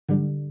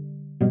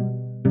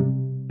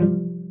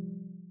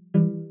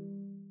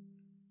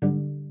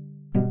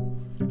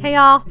Hey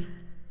y'all,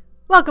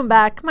 welcome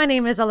back. My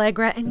name is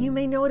Allegra, and you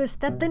may notice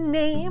that the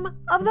name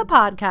of the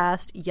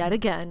podcast, yet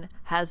again,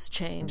 has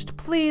changed.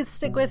 Please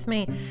stick with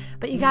me,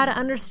 but you got to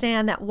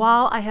understand that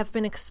while I have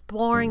been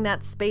exploring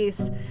that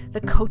space,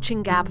 the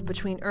coaching gap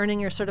between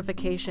earning your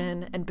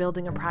certification and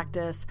building a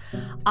practice,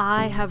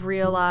 I have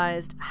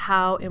realized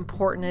how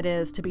important it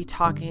is to be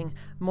talking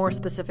more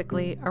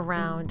specifically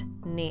around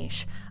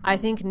niche. I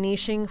think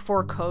niching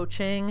for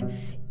coaching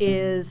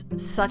is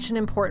such an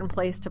important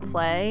place to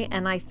play,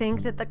 and I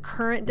think that the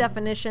current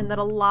definition that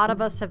a lot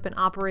of us have been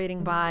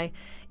operating by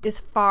is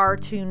far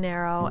too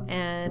narrow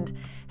and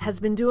has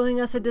been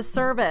doing us a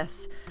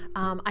disservice.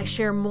 I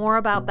share more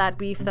about that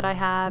beef that I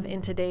have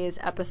in today's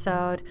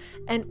episode.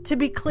 And to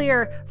be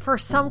clear, for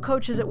some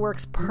coaches, it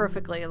works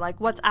perfectly. Like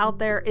what's out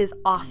there is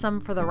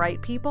awesome for the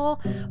right people.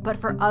 But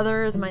for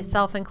others,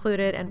 myself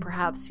included, and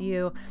perhaps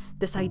you,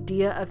 this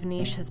idea of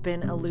niche has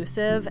been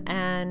elusive.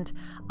 And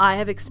I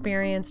have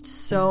experienced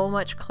so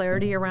much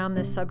clarity around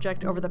this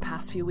subject over the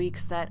past few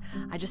weeks that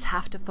I just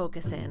have to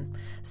focus in.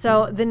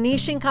 So the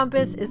niching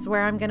compass is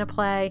where I'm going to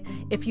play.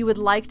 If you would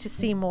like to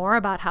see more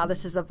about how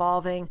this is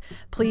evolving,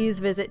 please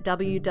visit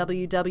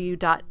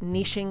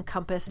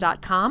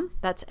www.nichingcompass.com.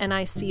 That's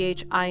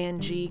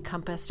NICHING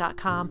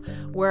compass.com,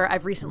 where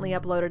I've recently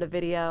uploaded a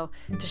video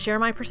to share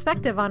my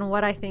perspective on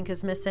what I think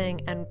is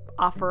missing and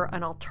offer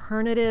an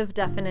alternative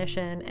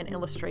definition and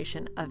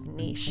illustration of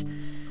niche.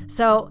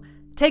 So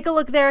take a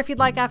look there if you'd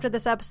like after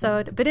this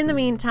episode. But in the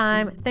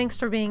meantime, thanks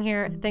for being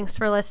here. Thanks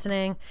for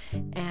listening.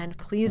 And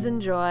please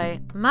enjoy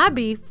my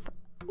beef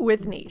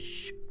with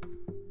niche.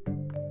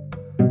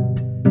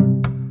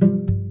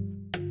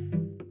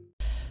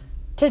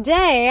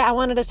 Today, I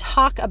wanted to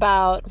talk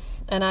about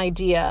an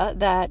idea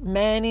that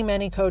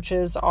many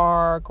coaches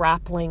are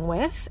grappling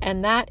with,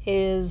 and that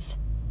is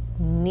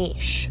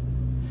niche.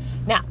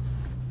 Now,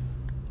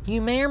 you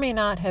may or may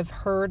not have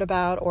heard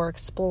about or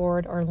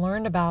explored or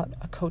learned about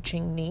a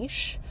coaching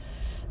niche.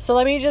 So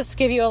let me just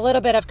give you a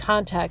little bit of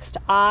context.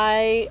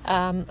 I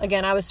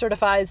was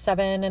certified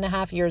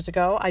 7.5 years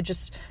ago.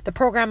 The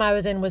program I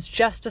was in was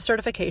just a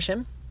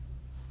certification.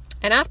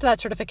 And after that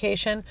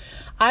certification,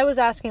 I was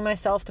asking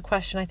myself the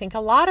question I think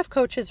a lot of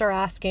coaches are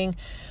asking,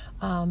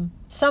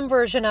 some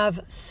version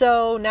of,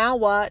 so now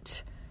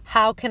what?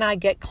 How can I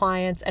get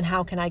clients and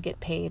how can I get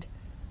paid?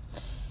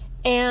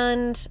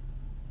 And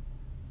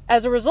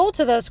as a result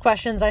of those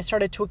questions, I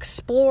started to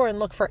explore and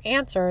look for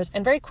answers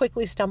and very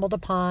quickly stumbled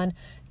upon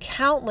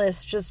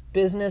countless just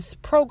business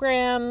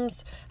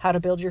programs, how to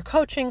build your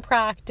coaching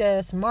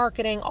practice,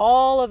 marketing,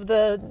 all of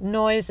the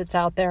noise that's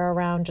out there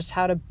around just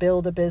how to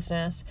build a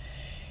business.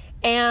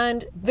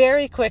 And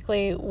very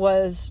quickly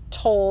was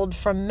told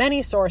from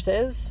many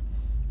sources,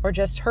 or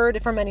just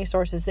heard from many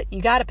sources, that you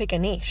got to pick a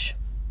niche.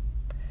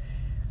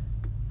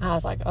 I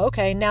was like,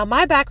 okay, now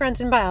my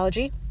background's in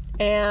biology,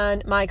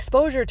 and my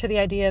exposure to the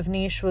idea of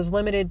niche was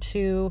limited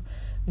to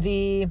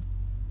the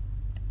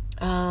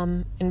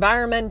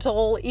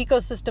environmental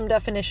ecosystem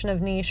definition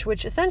of niche,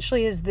 which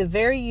essentially is the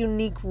very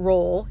unique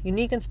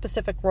and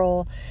specific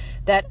role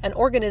that an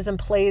organism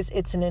plays in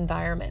its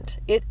environment.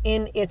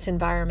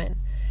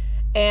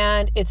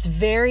 And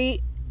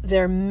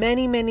there are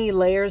many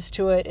layers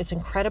to it. It's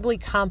incredibly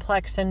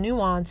complex and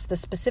nuanced, the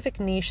specific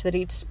niche that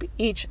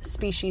each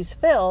species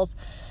fills.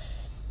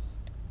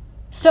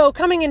 So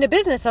coming into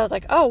business, I was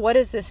like, oh, what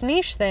is this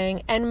niche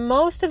thing? And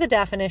most of the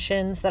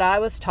definitions that I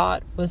was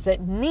taught was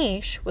that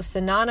niche was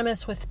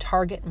synonymous with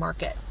target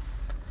market.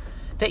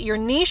 That your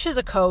niche as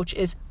a coach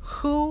is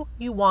who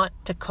you want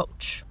to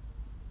coach.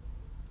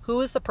 Who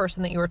is the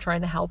person that you are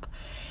trying to help?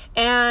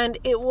 And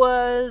it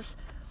was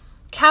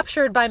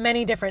captured by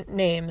many different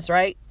names,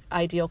 right?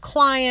 Ideal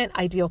client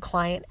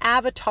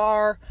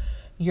avatar,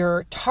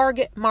 your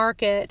target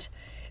market,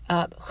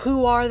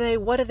 who are they,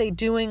 what are they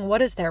doing,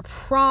 what is their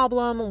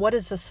problem, what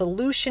is the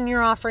solution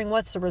you're offering,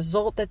 what's the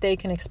result that they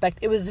can expect.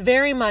 It was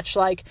very much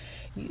like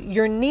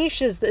your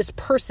niche is this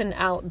person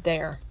out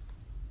there.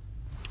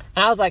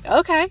 And I was like,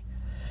 okay.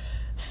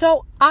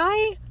 So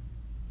I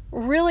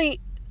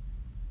really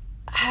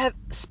have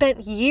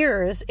spent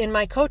years in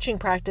my coaching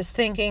practice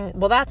thinking,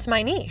 well, that's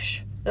my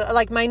niche.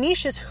 Like my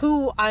niche is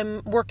who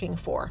I'm working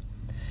for.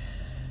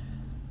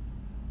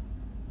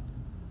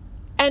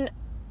 And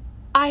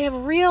I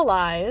have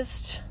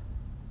realized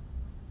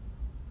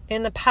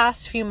in the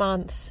past few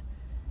months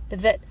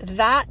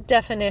that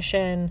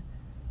definition,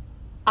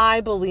 I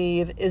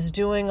believe, is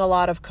doing a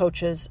lot of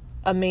coaches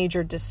a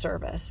major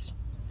disservice.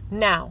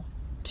 Now,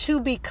 to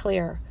be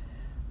clear,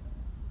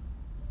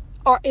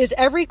 is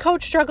every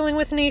coach struggling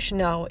with niche?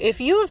 No. If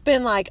you have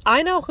been like,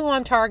 I know who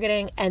I'm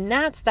targeting and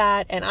that's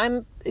that, and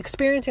I'm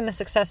experiencing the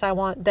success I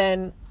want,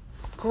 then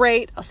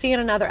great. I'll see you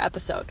in another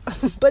episode.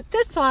 But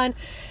this one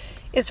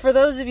is for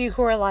those of you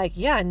who are like,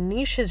 yeah,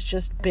 niche has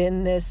just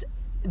been this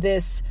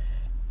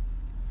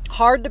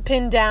hard to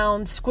pin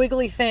down,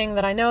 squiggly thing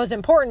that I know is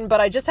important,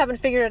 but I just haven't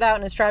figured it out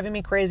and it's driving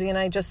me crazy. And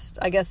I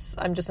guess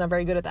I'm just not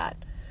very good at that.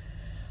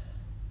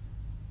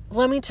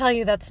 Let me tell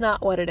you, that's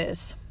not what it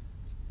is.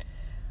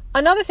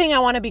 Another thing I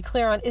want to be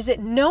clear on is that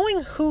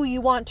knowing who you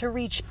want to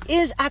reach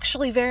is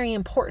actually very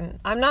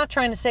important. I'm not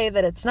trying to say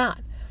that it's not.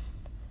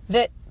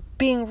 That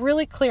being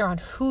really clear on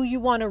who you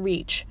want to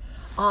reach,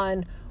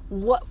 on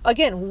what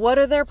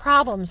are their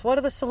problems? What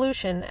are the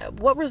solution?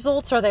 What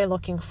results are they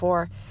looking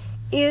for?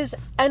 Is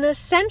an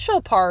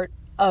essential part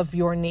of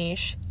your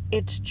niche.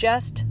 It's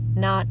just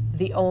not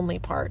the only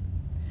part.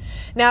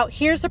 Now,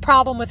 here's the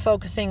problem with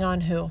focusing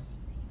on who.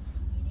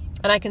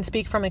 And I can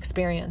speak from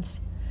experience.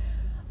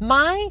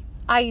 My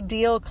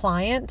ideal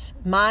client,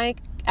 my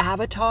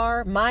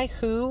avatar, my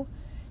who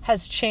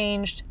has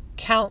changed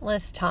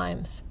countless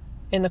times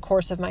in the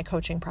course of my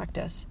coaching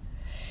practice.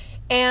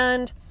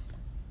 And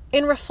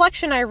in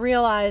reflection, I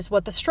realized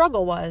what the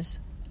struggle was.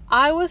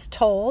 I was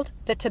told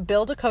that to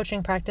build a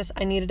coaching practice,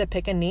 I needed to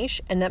pick a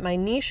niche, and that my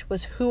niche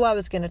was who I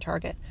was going to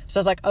target. So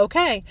I was like,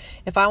 okay,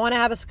 if I want to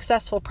have a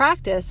successful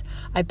practice,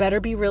 I better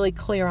be really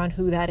clear on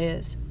who that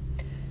is.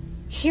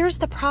 Here's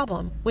the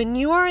problem. When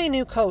you are a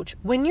new coach,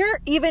 when you're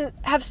even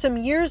have some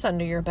years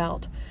under your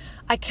belt,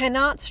 I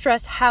cannot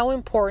stress how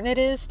important it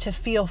is to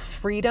feel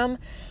freedom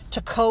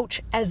to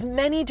coach as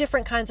many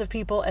different kinds of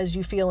people as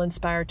you feel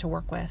inspired to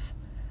work with.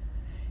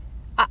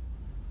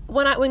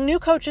 When new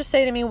coaches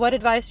say to me, what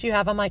advice do you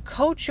have? I'm like,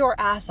 coach your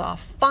ass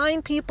off.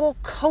 Find people,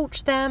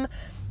 coach them,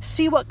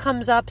 see what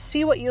comes up,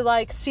 see what you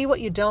like, see what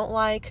you don't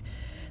like.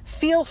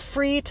 Feel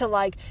free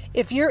to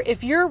if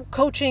you're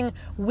coaching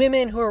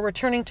women who are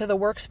returning to the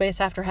workspace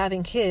after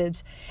having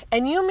kids,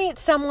 and you meet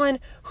someone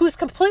who's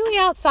completely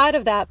outside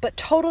of that but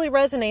totally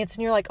resonates,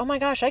 and you're like, oh my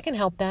gosh, I can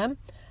help them.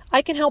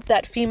 I can help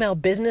that female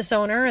business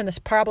owner and the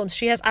problems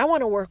she has. I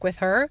want to work with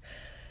her.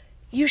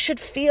 You should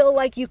feel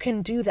like you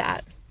can do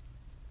that.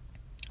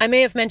 I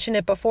may have mentioned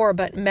it before,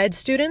 but med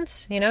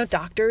students,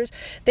 doctors,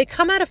 they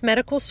come out of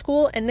medical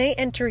school and they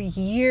enter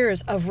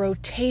years of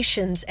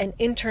rotations and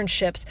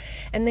internships,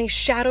 and they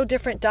shadow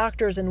different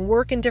doctors and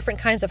work in different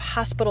kinds of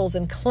hospitals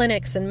and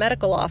clinics and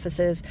medical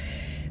offices,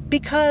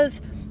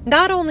 because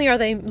not only are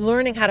they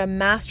learning how to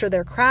master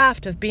their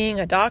craft of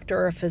being a doctor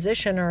or a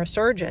physician or a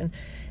surgeon,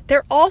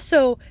 they're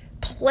also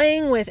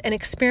playing with and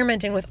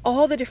experimenting with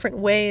all the different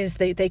ways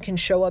they can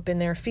show up in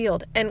their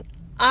field. And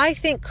I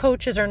think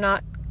coaches are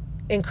not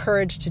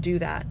encouraged to do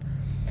that.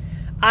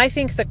 I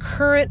think the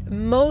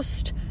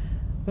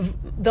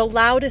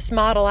loudest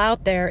model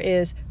out there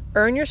is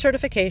earn your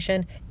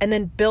certification and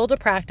then build a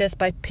practice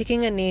by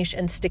picking a niche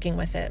and sticking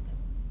with it.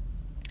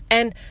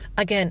 And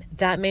again,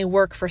 that may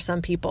work for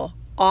some people.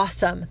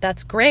 Awesome.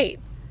 That's great.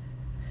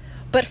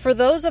 But for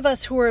those of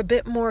us who are a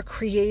bit more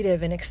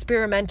creative and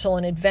experimental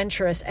and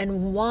adventurous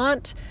and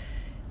want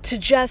to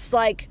just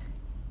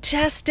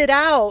test it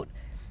out,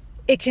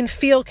 it can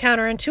feel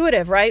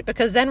counterintuitive, right?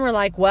 Because then we're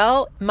like,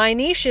 well, my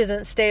niche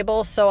isn't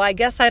stable, so I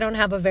guess I don't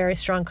have a very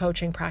strong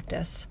coaching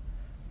practice.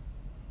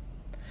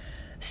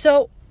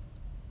 So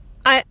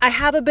I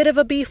have a bit of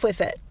a beef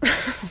with it.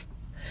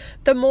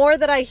 The more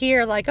that I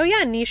hear oh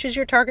yeah, niche is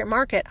your target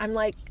market, I'm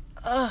like,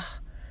 ugh.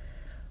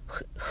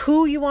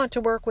 Who you want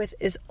to work with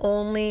is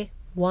only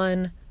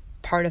one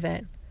part of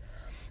it.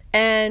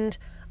 And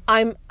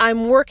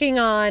I'm working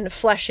on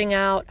fleshing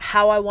out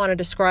how I want to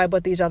describe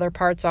what these other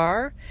parts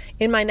are.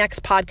 In my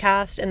next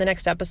podcast, in the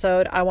next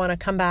episode, I want to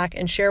come back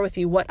and share with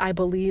you what I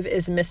believe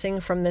is missing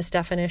from this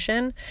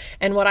definition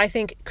and what I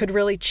think could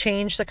really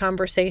change the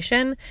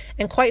conversation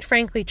and, quite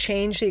frankly,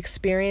 change the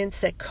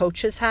experience that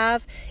coaches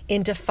have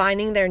in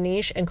defining their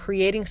niche and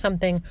creating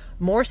something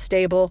more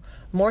stable,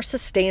 more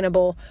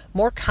sustainable,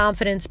 more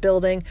confidence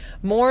building,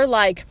 more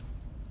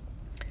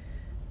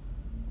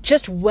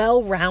just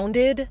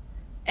well-rounded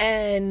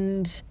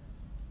and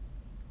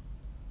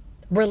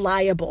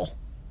reliable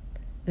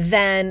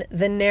than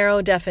the narrow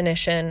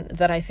definition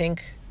that I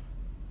think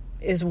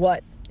is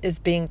what is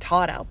being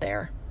taught out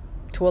there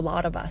to a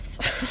lot of us.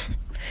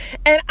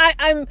 And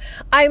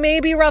I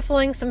may be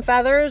ruffling some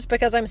feathers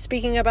because I'm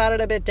speaking about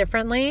it a bit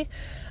differently.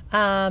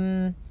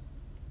 I'm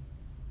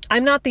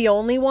not the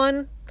only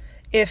one.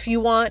 If you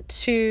want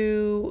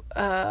to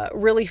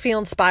really feel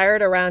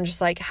inspired around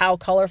just how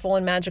colorful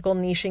and magical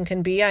niching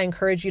can be, I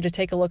encourage you to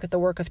take a look at the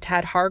work of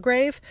Tad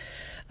Hargrave.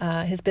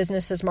 His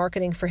business is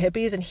Marketing for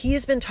Hippies, and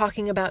he's been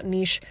talking about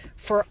niche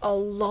for a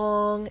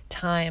long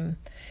time.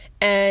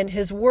 And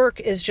his work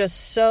is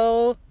just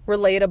so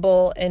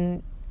relatable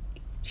and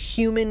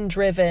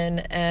human-driven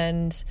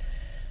and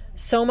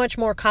so much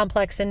more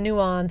complex and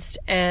nuanced,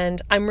 and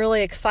I'm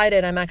really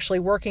excited. I'm actually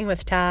working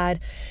with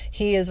Tad.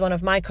 He is one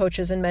of my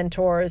coaches and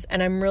mentors,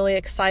 and I'm really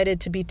excited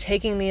to be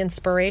taking the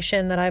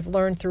inspiration that I've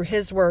learned through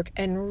his work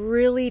and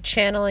really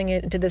channeling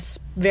it into this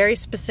very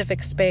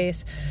specific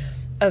space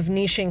of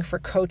niching for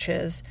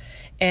coaches.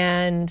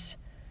 And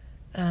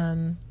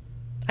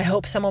I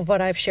hope some of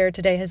what I've shared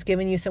today has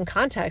given you some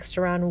context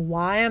around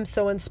why I'm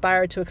so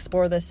inspired to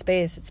explore this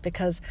space. It's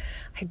because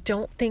I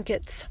don't think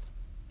it's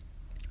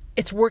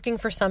working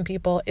for some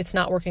people. It's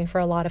not working for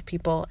a lot of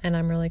people. And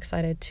I'm really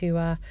excited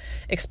to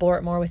explore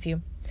it more with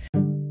you.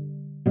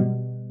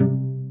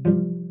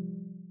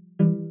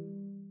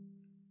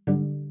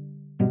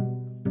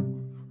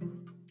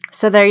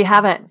 So there you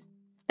have it.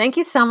 Thank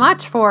you so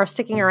much for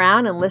sticking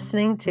around and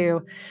listening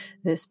to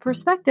this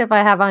perspective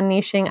I have on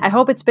niching. I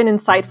hope it's been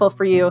insightful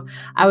for you.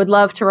 I would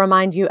love to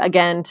remind you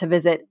again to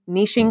visit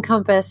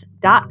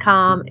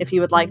nichingcompass.com if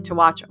you would like to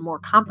watch a more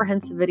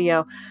comprehensive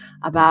video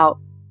about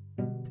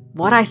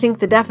what I think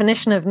the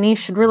definition of niche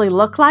should really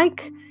look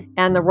like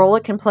and the role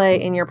it can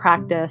play in your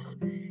practice.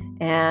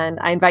 And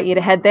I invite you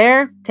to head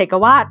there, take a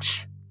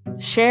watch,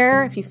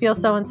 share if you feel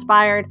so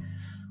inspired.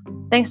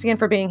 Thanks again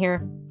for being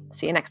here.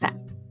 See you next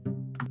time.